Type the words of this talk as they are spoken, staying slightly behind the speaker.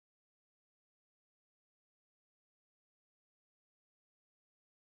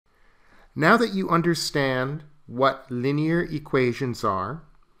Now that you understand what linear equations are,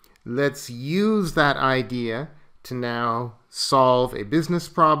 let's use that idea to now solve a business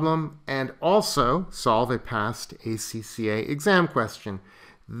problem and also solve a past ACCA exam question.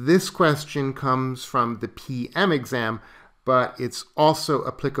 This question comes from the PM exam, but it's also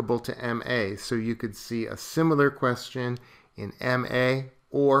applicable to MA. So you could see a similar question in MA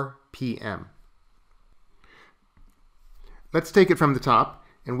or PM. Let's take it from the top,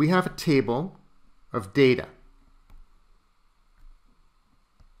 and we have a table of data.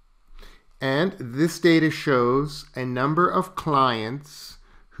 And this data shows a number of clients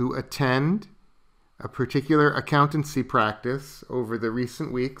who attend a particular accountancy practice over the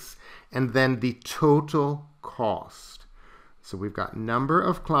recent weeks, and then the total cost. So we've got number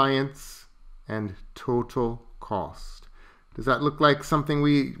of clients and total cost. Does that look like something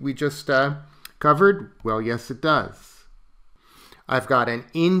we just covered? Well, yes, it does. I've got an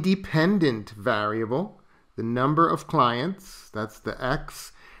independent variable, the number of clients, that's the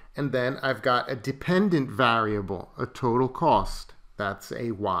X, and then I've got a dependent variable, a total cost, that's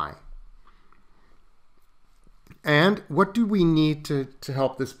a Y. And what do we need to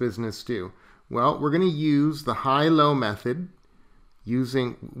help this business do? Well, we're going to use the high-low method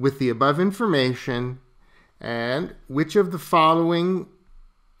with the above information, and which of the following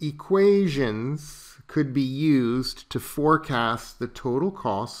equations could be used to forecast the total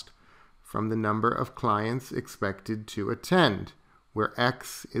cost from the number of clients expected to attend, where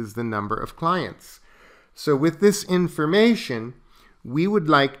X is the number of clients. So with this information, we would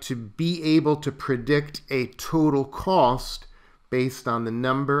like to be able to predict a total cost based on the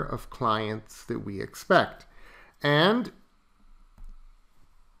number of clients that we expect. And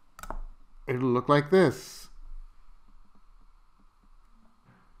it'll look like this.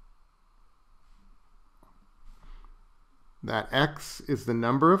 That X is the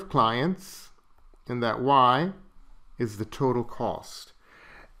number of clients, and that Y is the total cost.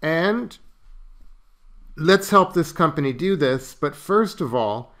 And let's help this company do this. But first of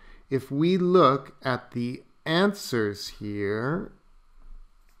all, if we look at the answers here,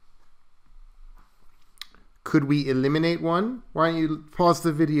 could we eliminate one? Why don't you pause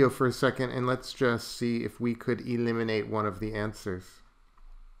the video for a second and let's just see if we could eliminate one of the answers.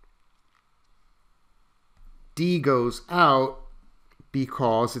 D goes out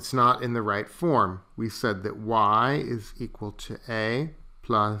because it's not in the right form. We said that Y is equal to A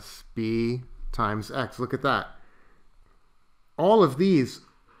plus B times X. Look at that. All of these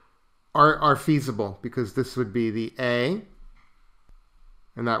are feasible because this would be the A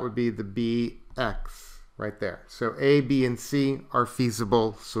and that would be the BX right there. So A, B, and C are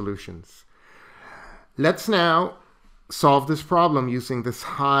feasible solutions. Let's now solve this problem using this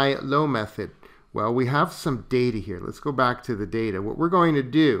high-low method. Well, we have some data here. Let's go back to the data. What we're going to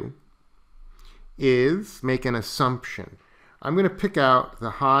do is make an assumption. I'm going to pick out the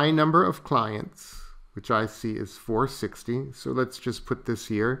high number of clients, which I see is 460. So let's just put this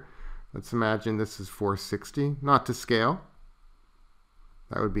here. Let's imagine this is 460, not to scale.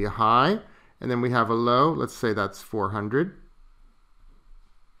 That would be a high. And then we have a low. Let's say that's 400.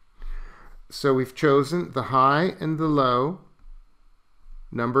 So we've chosen the high and the low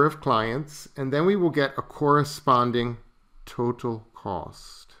number of clients, and then we will get a corresponding total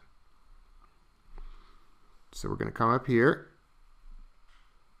cost. So we're going to come up here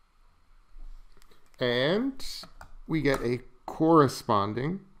and we get a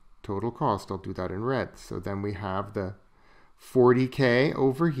corresponding total cost. I'll do that in red. So then we have the 40K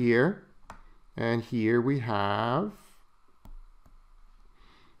over here, and here we have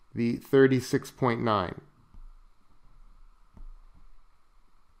the 36.9.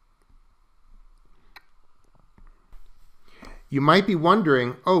 You might be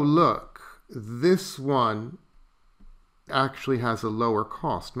wondering, oh look, this one actually has a lower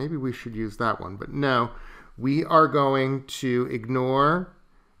cost. Maybe we should use that one. But no, we are going to ignore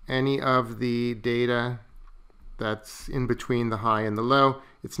any of the data that's in between the high and the low.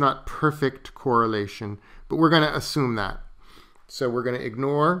 It's not perfect correlation, but we're going to assume that. So we're going to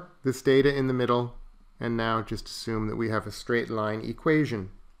ignore this data in the middle and now just assume that we have a straight line equation.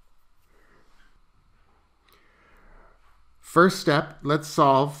 First step, let's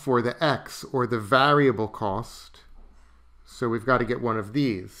solve for the X, or the variable cost. So we've got to get one of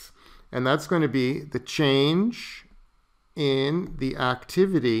these. And that's going to be the change in the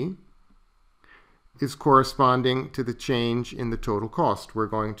activity is corresponding to the change in the total cost. We're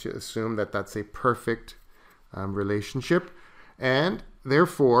going to assume that that's a perfect relationship. And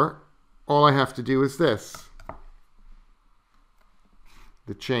therefore, all I have to do is this.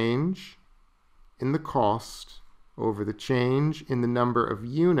 The change in the cost over the change in the number of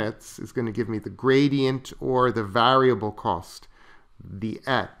units is going to give me the gradient or the variable cost, the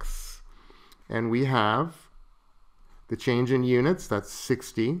x. And we have the change in units, that's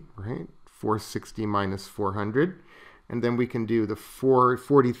 60, right? 460 minus 400. And then we can do the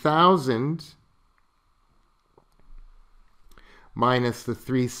 40,000 minus the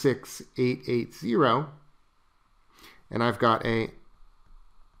 36880. And I've got a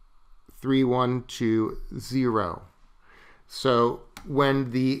 3120. So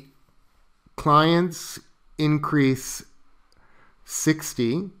when the clients increase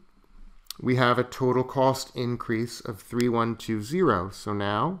 60, we have a total cost increase of 3120. So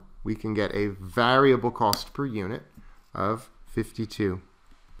now we can get a variable cost per unit of 52.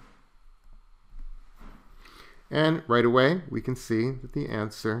 And right away, we can see that the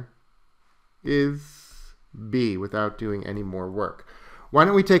answer is B without doing any more work. Why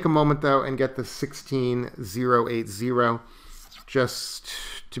don't we take a moment, though, and get the 16080 just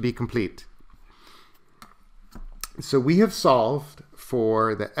to be complete. So we have solved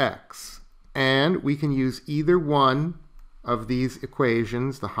for the x, and we can use either one of these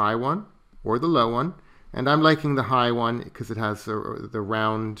equations, the high one or the low one. And I'm liking the high one because it has the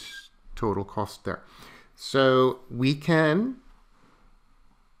round total cost there. So we can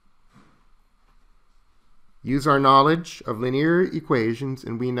use our knowledge of linear equations,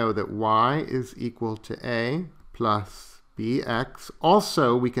 and we know that y is equal to a plus bx.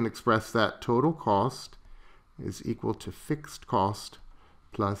 Also, we can express that total cost is equal to fixed cost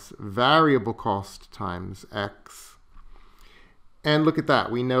plus variable cost times x. And look at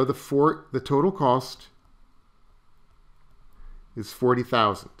that. We know the total cost is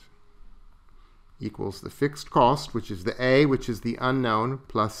 40,000 equals the fixed cost, which is the a, which is the unknown,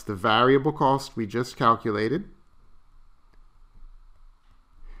 plus the variable cost we just calculated,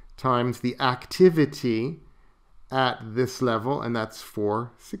 times the activity at this level, and that's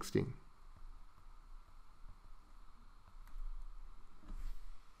 460.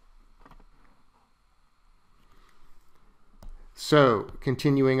 So,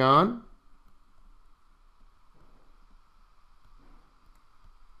 continuing on,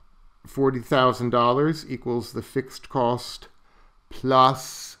 $40,000 equals the fixed cost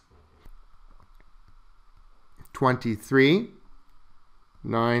plus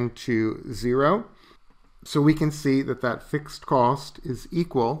 23,920. So we can see that that fixed cost is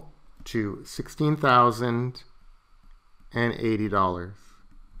equal to $16,080.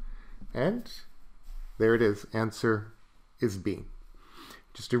 And there it is. Answer is B.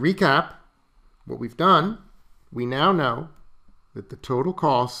 Just to recap what we've done, we now know that the total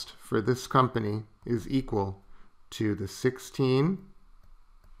cost for this company is equal to the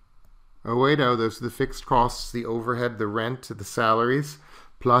 16,080. Those are the fixed costs, the overhead, the rent, the salaries,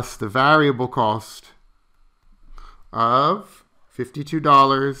 plus the variable cost of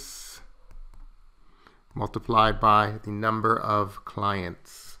 $52 multiplied by the number of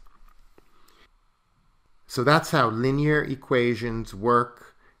clients. So that's how linear equations work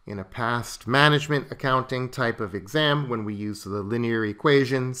in a past management accounting type of exam, when we use the linear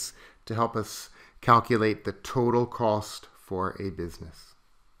equations to help us calculate the total cost for a business.